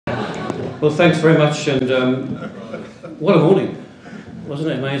Well, thanks very much, and what a morning,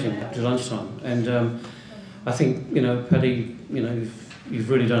 wasn't it amazing, up to lunchtime? And I think, Paddy, you've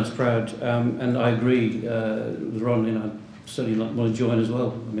really done us proud, and I agree with Ron, I certainly want to join as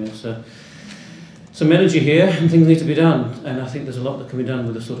well. I mean, it's some energy here, and things need to be done, and I think there's a lot that can be done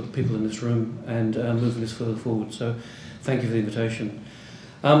with the sort of people in this room, and moving this further forward, so thank you for the invitation.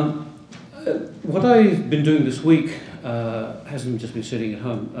 What I've been doing this week hasn't just been sitting at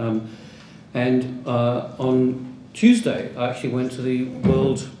home, and on Tuesday I actually went to the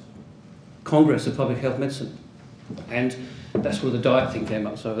World Congress of Public Health Medicine, and that's where the diet thing came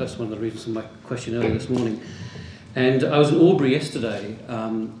up, so that's one of the reasons for my question earlier this morning. And I was in Albury yesterday,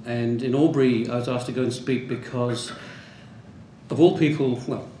 and in Albury I was asked to go and speak because of all people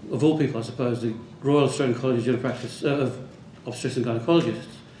I suppose, the Royal Australian College of General Practice of Obstetricians and Gynecologists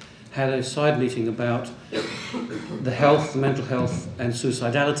had a side meeting about the health, the mental health and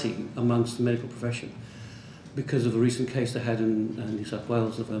suicidality amongst the medical profession because of a recent case they had in New South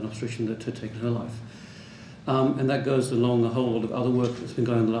Wales of an obstetrician that had taken her life. And that goes along a whole lot of other work that's been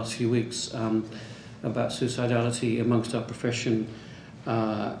going on the last few weeks about suicidality amongst our profession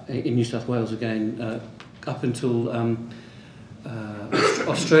in New South Wales again. Up until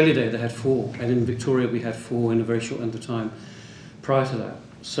Australia Day they had 4, and in Victoria we had 4 in a very short length of time prior to that.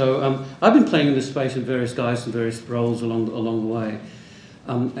 So I've been playing in this space in various guises and various roles along the way,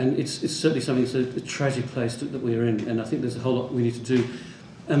 and it's certainly something. It's a tragic place that we're in, and I think there's a whole lot we need to do.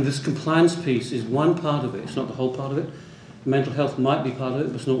 And this compliance piece is one part of it. It's not the whole part of it. Mental health might be part of it,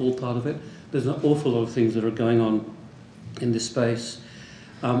 but it's not all part of it. There's an awful lot of things that are going on in this space,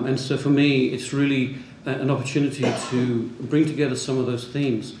 and so for me, it's really an opportunity to bring together some of those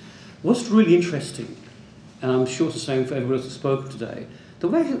themes. What's really interesting, and I'm sure it's the same for everyone else that's spoken today, that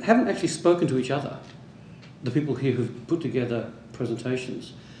we haven't actually spoken to each other, the people here who've put together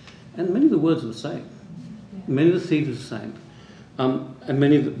presentations, and many of the words are the same, many of the themes are the same, and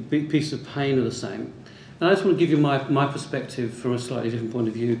many of the big pieces of pain are the same. And I just want to give you my perspective from a slightly different point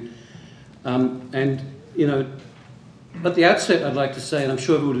of view. And, at the outset I'd like to say, and I'm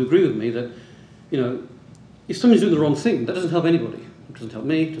sure everyone would agree with me, that, if somebody's doing the wrong thing, that doesn't help anybody. It doesn't help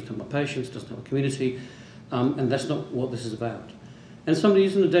me, it doesn't help my patients, it doesn't help the community, and that's not what this is about. And if somebody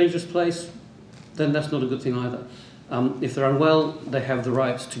is in a dangerous place, then that's not a good thing either. If they're unwell, they have the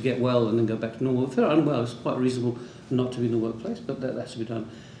right to get well and then go back to normal. If they're unwell, it's quite reasonable not to be in the workplace, but that has to be done,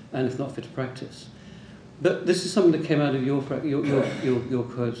 and if not, fit to practice. But this is something that came out of your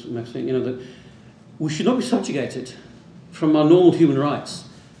quotes, Maxine, that we should not be subjugated from our normal human rights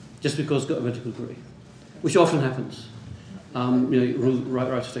just because we've got a medical degree, which often happens.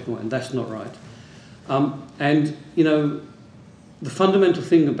 Rights are taken away, and that's not right. The fundamental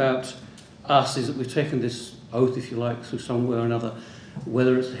thing about us is that we've taken this oath, if you like, through some way or another,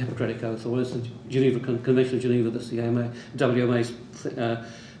 whether it's the Hippocratic Oath or whether it's the Convention of Geneva, that's the WMA's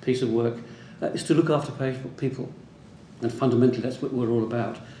piece of work, is to look after people, and fundamentally that's what we're all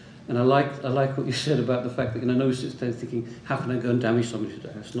about. And I like what you said about the fact that nobody sits there thinking, how can I go and damage somebody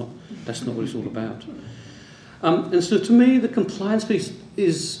today? That's not what it's all about. And so to me, the compliance piece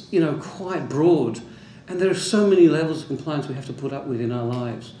is quite broad, and there are so many levels of compliance we have to put up with in our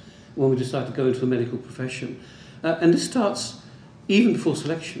lives when we decide to go into the medical profession. And this starts even before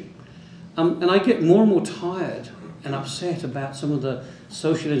selection. And I get more and more tired and upset about some of the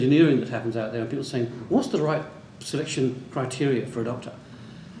social engineering that happens out there, and people saying, what's the right selection criteria for a doctor?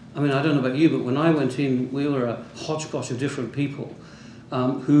 I mean, I don't know about you, but when I went in, we were a hodgepodge of different people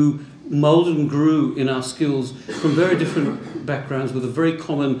who moulded and grew in our skills from very different backgrounds with a very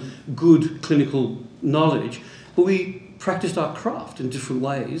common, good clinical knowledge, but we practiced our craft in different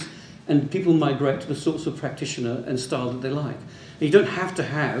ways, and people migrate to the sorts of practitioner and style that they like. And you don't have to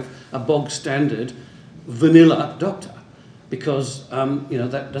have a bog standard vanilla doctor, because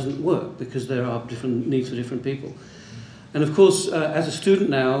that doesn't work, because there are different needs for different people. And of course, as a student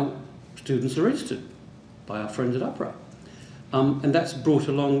now, students are registered by our friends at UPRA. And that's brought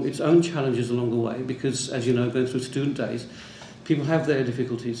along its own challenges along the way, because as you know, going through student days, people have their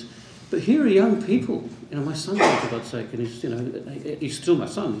difficulties. But here are young people, my son, for God's sake, and he's still my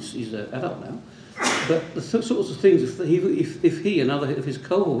son, he's an adult now. But the sorts of things, if he and other of his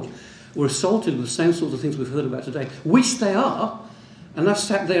cohort were assaulted with the same sorts of things we've heard about today, which they are, and I've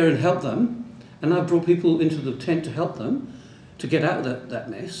sat there and helped them, and I've brought people into the tent to help them to get out of that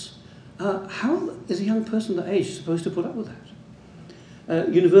mess, how is a young person that age supposed to put up with that?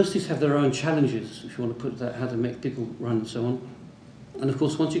 Universities have their own challenges, if you want to put that, how to make people run and so on. And of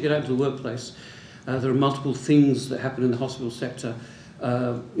course, once you get out to the workplace, there are multiple things that happen in the hospital sector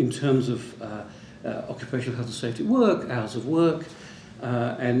in terms of occupational health and safety at work, hours of work,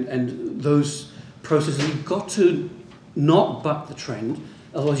 and those processes. You've got to not buck the trend,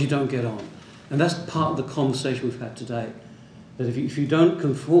 otherwise you don't get on. And that's part of the conversation we've had today. That if you don't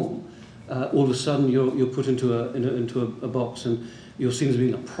conform, all of a sudden you're put into a box and you're seen as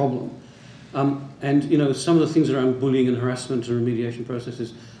being a problem. And you know, some of the things around bullying and harassment and remediation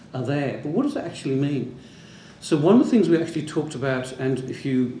processes are there. But what does that actually mean? So one of the things we actually talked about, and if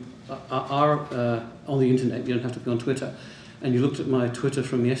you are on the internet, you don't have to be on Twitter, and you looked at my Twitter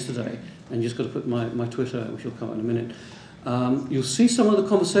from yesterday, and you just got to put my Twitter, which will come out in a minute, you'll see some of the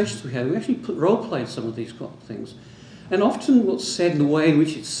conversations we had. We actually role-played some of these things. And often what's said and the way in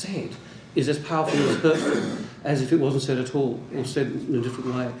which it's said is as powerful as hurtful as if it wasn't said at all, or said in a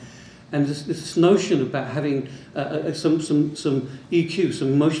different way. And this notion about having some EQ,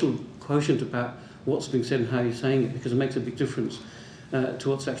 some emotional quotient about what's being said and how you're saying it, because it makes a big difference to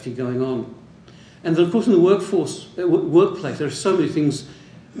what's actually going on. And then, of course, in the workplace, there are so many things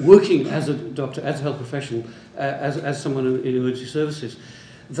working as a doctor, as a health professional, as someone in emergency services,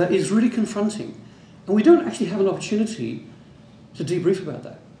 that is really confronting. And we don't actually have an opportunity to debrief about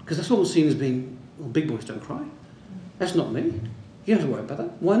that, because that's almost seen as being, well, big boys don't cry. That's not me. You don't have to worry about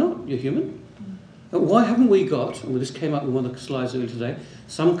that. Why not? You're human. Why haven't we got, and this came up in one of the slides earlier today,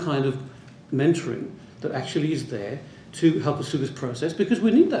 some kind of mentoring that actually is there to help us through this process, because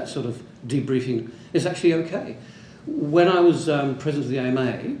we need that sort of debriefing. It's actually okay. When I was president of the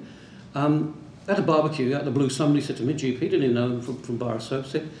AMA, at a barbecue out of the blue, somebody said to me, GP, didn't even know him from bar of soap,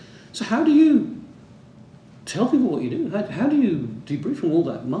 said, so how do you tell people what you do? How do you debrief from all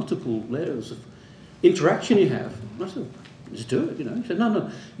that multiple layers of interaction you have? And I said, just do it, you know. He said,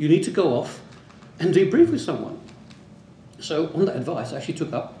 no, you need to go off and debrief with someone. So on that advice, I actually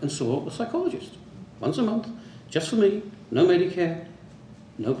took up and saw a psychologist once a month, just for me, no Medicare,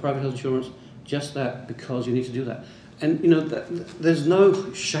 no private health insurance, just that, because you need to do that. And you know, there's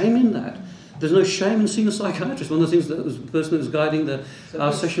no shame in that. There's no shame in seeing a psychiatrist. One of the things that the person that was guiding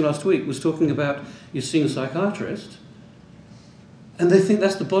our session last week was talking about you seeing a psychiatrist, and they think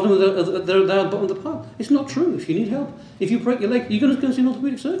that's the bottom of they're at the bottom of the pile. It's not true. If you need help, if you break your leg, you're going to go and see an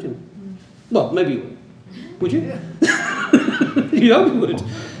orthopaedic surgeon. Well, maybe you would. Would you? Yeah. You hope you would.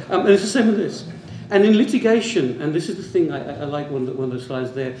 And it's the same with this. And in litigation, and this is the thing I like one of the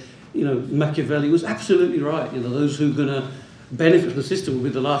slides there, you know, Machiavelli was absolutely right. You know, those who are going to benefit from the system will be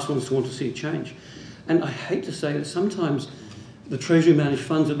the last ones to want to see it change. And I hate to say that sometimes the Treasury managed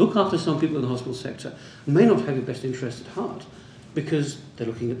funds that look after some people in the hospital sector may not have your best interest at heart, because they're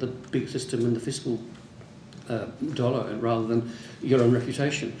looking at the big system and the fiscal dollar rather than your own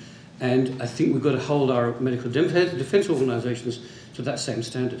reputation. And I think we've got to hold our medical defence organisations to that same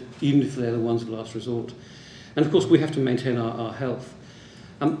standard, even if they're the ones of last resort. And of course, we have to maintain our health.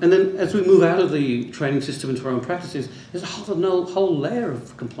 And then as we move out of the training system into our own practices, there's a whole layer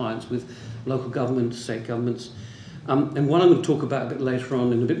of compliance with local government, state governments. And one I'm going to talk about a bit later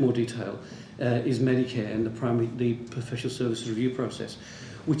on in a bit more detail is Medicare and the professional services review process,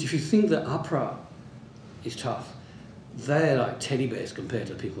 which, if you think that APRA is tough, they're like teddy bears compared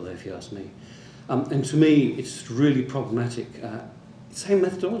to people there, if you ask me. And to me, it's really problematic. Same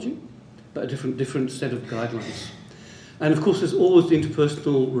methodology, but a different set of guidelines. And of course, there's always the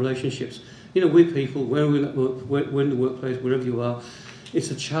interpersonal relationships. You know, with people, we're in the workplace, wherever you are, it's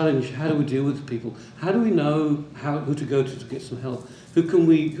a challenge. How do we deal with people? How do we know who to go to get some help? Who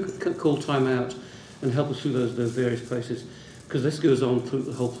can call time out and help us through those various places? Because this goes on through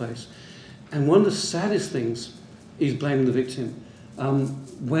the whole place. And one of the saddest things is blaming the victim.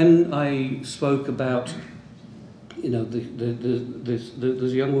 When I spoke about, you know,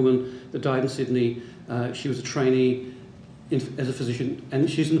 there's a young woman that died in Sydney. She was a trainee as a physician, and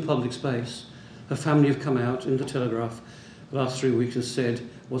she's in the public space. Her family have come out in the Telegraph the last 3 weeks and said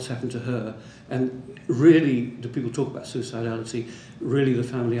what's happened to her. And really, do people talk about suicidality? Really, the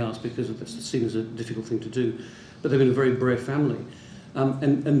family asked, because that's seen as a difficult thing to do. But they've been a very brave family.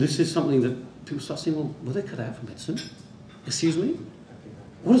 And this is something that people start saying, well, were they cut out for medicine? Excuse me?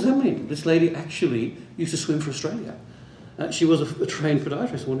 What does that mean? This lady actually used to swim for Australia. She was a trained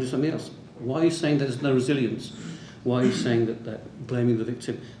podiatrist, wanted to do something else. Why are you saying that there's no resilience? Why are you saying that blaming the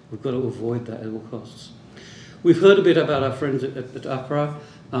victim? We've got to avoid that at all costs. We've heard a bit about our friends at APRA,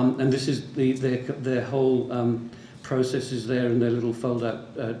 and this is their whole process is there in their little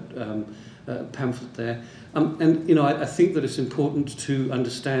fold-out pamphlet there. And you know, I think that it's important to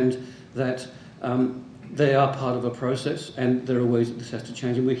understand that they are part of a process, and there are ways that this has to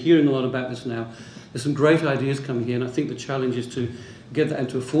change. And we're hearing a lot about this now. There's some great ideas coming here, and I think the challenge is to get that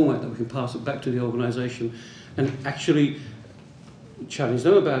into a format that we can pass it back to the organisation and actually challenge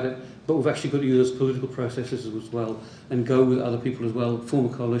them about it, but we've actually got to use political processes as well and go with other people as well, form a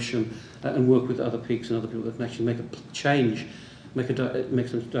coalition and work with other peaks and other people that can actually make a change, make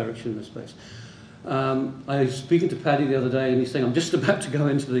some direction in this space. I was speaking to Paddy the other day, and he's saying, I'm just about to go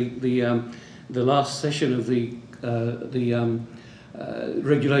into the last session of the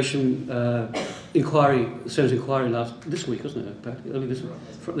regulation inquiry, Senate inquiry this week, wasn't it, Paddy?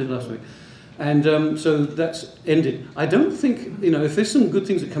 Early last week. And so that's ended. I don't think, if there's some good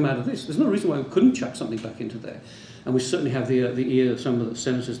things that come out of this, there's no reason why we couldn't chuck something back into there. And we certainly have the ear of some of the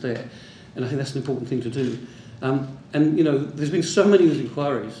senators there. And I think that's an important thing to do. There's been so many of these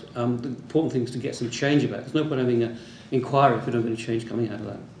inquiries. The important thing is to get some change about it. There's no point having an inquiry if we don't get any change coming out of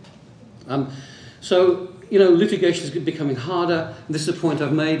that. Litigation is becoming harder. This is a point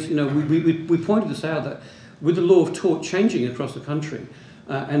I've made. We pointed this out, that with the law of tort changing across the country,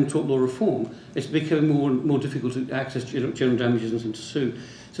 and tort law reform, it's becoming more and more difficult to access general damages and to sue.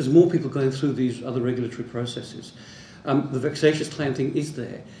 So there's more people going through these other regulatory processes. The vexatious claim thing is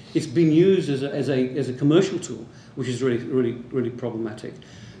there. It's been used as a commercial tool, which is really problematic.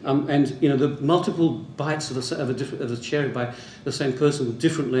 The multiple bites of the cherry by the same person with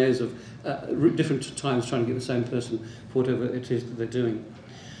different layers of different times trying to get the same person for whatever it is that they're doing.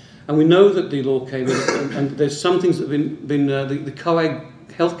 And we know that the law came in, and there's some things that have been the COAG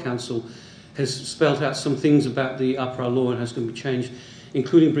Health Council has spelled out some things about the APRA law and has going to be changed,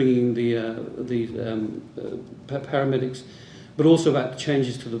 including bringing the paramedics, but also about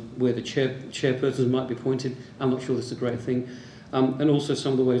changes to where the chairpersons might be appointed. I'm not sure that's a great thing. And also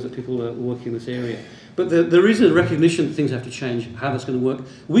some of the ways that people are working in this area. But there is a recognition that things have to change, how that's going to work.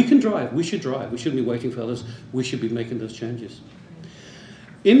 We can drive, we should drive, we shouldn't be waiting for others, we should be making those changes.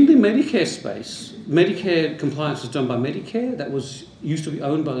 In the Medicare space, Medicare compliance was done by Medicare. That used to be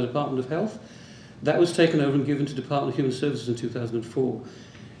owned by the Department of Health. That was taken over and given to the Department of Human Services in 2004.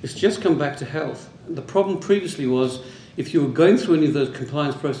 It's just come back to health. The problem previously was, if you were going through any of those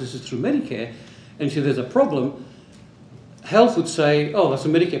compliance processes through Medicare, and if there's a problem, health would say, oh, that's a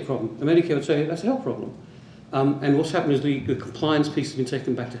Medicare problem. And Medicare would say, that's a health problem. And what's happened is the compliance piece has been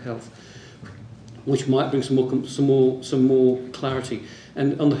taken back to health, which might bring some more clarity.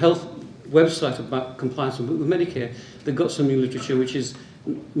 And on the health website about compliance with Medicare, they've got some new literature which is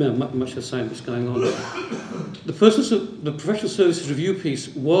much the same that's going on. The professional services review piece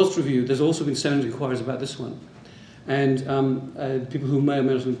was reviewed. There's also been Senate inquiries about this one. And people who may or may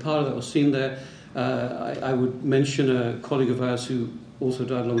not have been part of that or seen there, I would mention a colleague of ours who also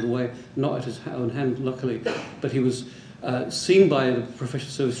died along the way, not at his own hand, luckily, but he was seen by the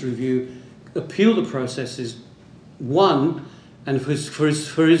professional service review, appealed the processes, won, and for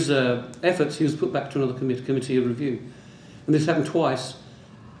his efforts, he was put back to another committee of review. And this happened twice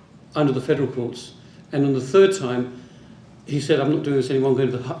under the federal courts. And on the third time, he said, I'm not doing this anymore, I'm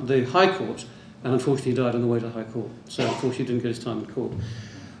going to the High Court. And unfortunately, he died on the way to the High Court. So unfortunately, he didn't get his time in court.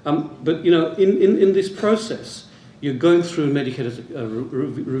 But in this process, you're going through Medicare as a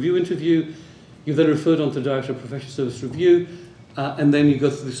review interview, you're then referred on to the Director of Professional Service Review, and then you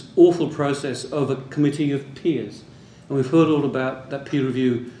go through this awful process of a committee of peers. And we've heard all about that peer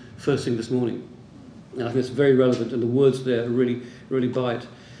review first thing this morning. And I think it's very relevant, and the words there really bite.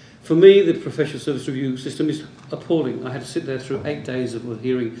 For me, the professional service review system is appalling. I had to sit there through 8 days of a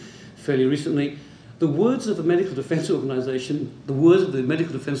hearing fairly recently. The words of the Medical Defence Organisation,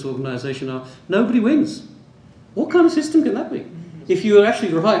 are, nobody wins. What kind of system can that be? If you're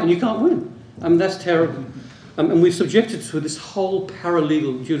actually right and you can't win. I mean, that's terrible. And we're subjected to this whole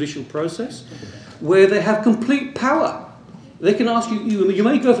paralegal judicial process where they have complete power. They can ask you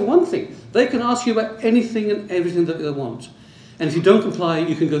may go for one thing, they can ask you about anything and everything that they want. And if you don't comply,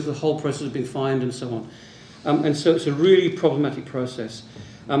 you can go through the whole process of being fined and so on. And so it's a really problematic process.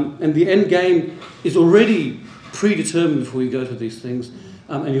 And the end game is already predetermined before you go to these things.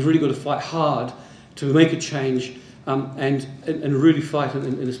 And you've really got to fight hard to make a change and really fight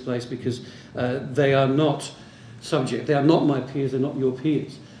in this place, because they are not subject. They are not my peers. They're not your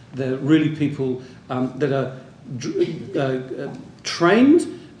peers. They're really people that are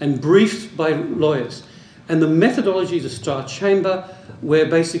trained and briefed by lawyers. And the methodology is a star chamber where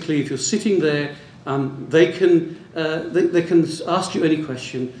basically if you're sitting there, they can ask you any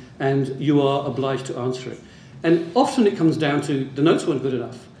question and you are obliged to answer it. And often it comes down to the notes weren't good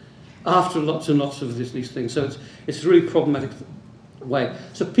enough after lots and lots of these things. So it's a really problematic way.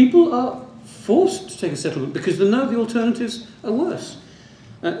 So people are forced to take a settlement because they know the alternatives are worse.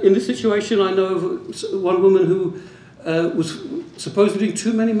 In this situation, I know of one woman who was supposedly doing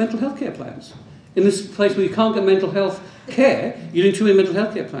too many mental health care plans. In this place where you can't get mental health care, you're doing too many mental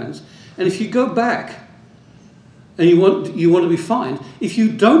health care plans. And if you go back and you want to be fined. If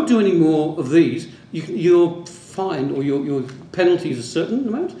you don't do any more of these, your fine or your penalty is a certain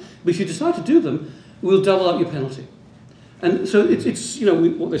amount. But if you decide to do them, we'll double up your penalty. And so it's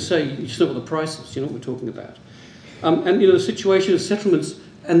what they say. You just know what the price is. You know what we're talking about. And the situation of settlements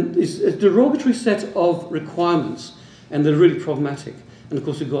and is a derogatory set of requirements, and they're really problematic. And of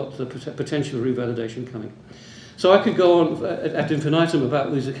course, we've got the potential revalidation coming. So I could go on ad infinitum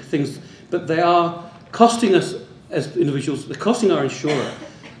about these things, but they are costing us as individuals. They're costing our insurer,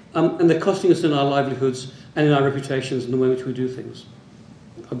 and they're costing us in our livelihoods and in our reputations and the way in which we do things.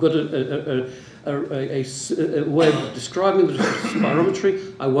 I've got a way of describing the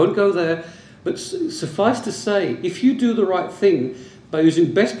spirometry. I won't go there, but suffice to say, if you do the right thing by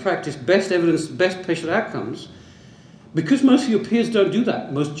using best practice, best evidence, best patient outcomes, because most of your peers don't do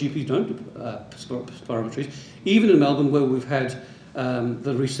that, most GPs don't do spirometries, even in Melbourne where we've had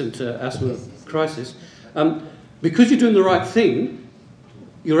the recent asthma crisis, because you're doing the right thing,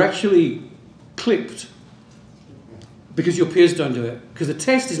 you're actually clipped because your peers don't do it. Because the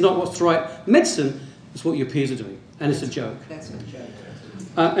test is not what's the right medicine, it's what your peers are doing. And it's a joke. That's a joke.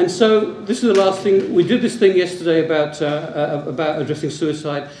 And so this is the last thing. We did this thing yesterday about addressing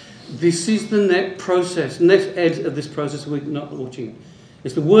suicide. This is the net edge of this process we're not watching.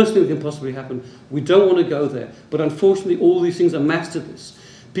 It's the worst thing that can possibly happen. We don't want to go there. But unfortunately, all these things are masked at this.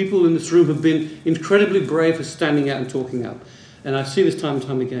 People in this room have been incredibly brave for standing out and talking up. And I see this time and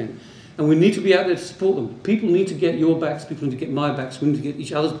time again. And we need to be out there to support them. People need to get your backs, people need to get my backs, we need to get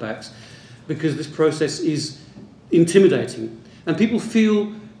each other's backs, because this process is intimidating. And people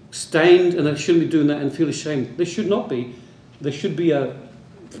feel stained and they shouldn't be doing that and feel ashamed. They should not be. There should be a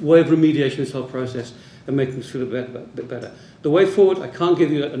way of remediation in this whole process and making us feel a bit better. The way forward, I can't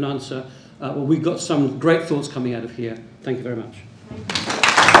give you an answer. We've got some great thoughts coming out of here. Thank you very much.